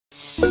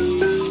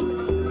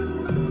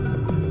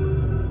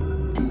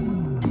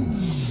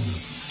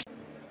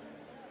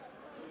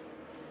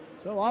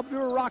So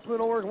ABDUR-RAHKMAN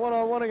will work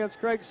one-on-one against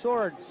Craig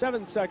Sword.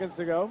 7 seconds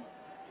to go.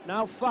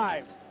 Now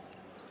 5.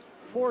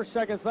 4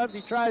 seconds left.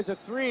 He tries a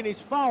 3 and he's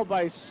fouled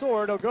by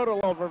Sword. He'll go to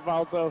low for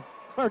foul, so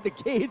hard to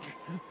gauge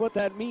what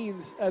that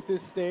means at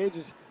this stage.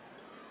 As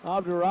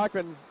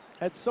ABDUR-RAHKMAN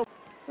had so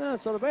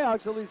the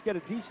Bayhawks at least get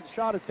a decent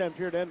shot attempt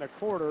here to end the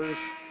quarter.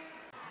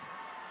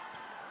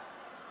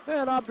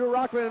 And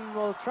ABDUR-RAHKMAN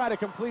will try to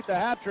complete the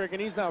hat trick,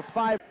 and he's now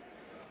 5.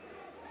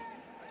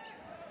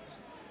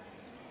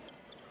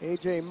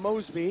 A.J.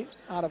 Mosby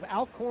out of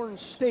Alcorn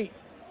State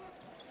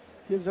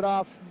gives it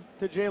off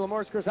to Jalen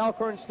Morris. Of course,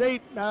 Alcorn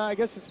State, I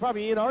guess it's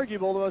probably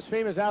inarguable the most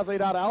famous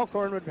athlete out of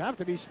Alcorn would have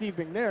to be Steve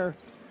McNair.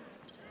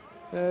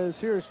 As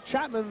here's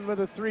Chapman with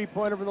a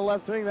three-pointer from the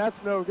left wing.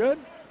 That's no good.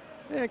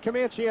 And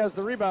Comanche has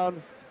the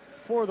rebound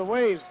for the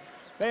Wave.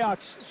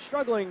 Bayhawks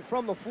struggling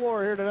from the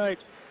floor here tonight.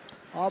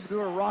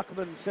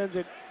 ABDUR-RAHKMAN sends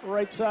it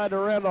right side to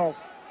Randolph.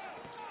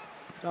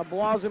 Now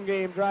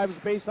Blasingame drives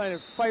baseline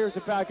and fires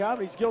it back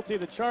out. He's guilty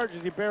of the charge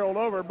as he barreled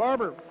over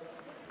Barber.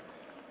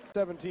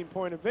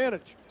 17-point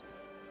advantage.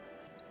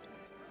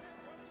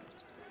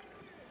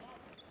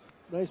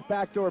 Nice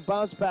backdoor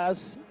bounce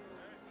pass.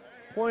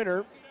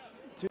 Pointer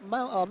to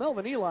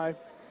Melvin Eli.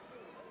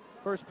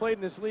 First played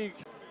in this league.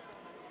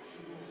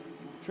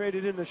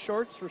 Traded in the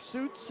shorts for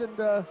suits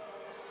and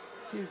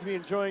seems to be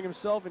enjoying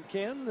himself in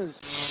Canton.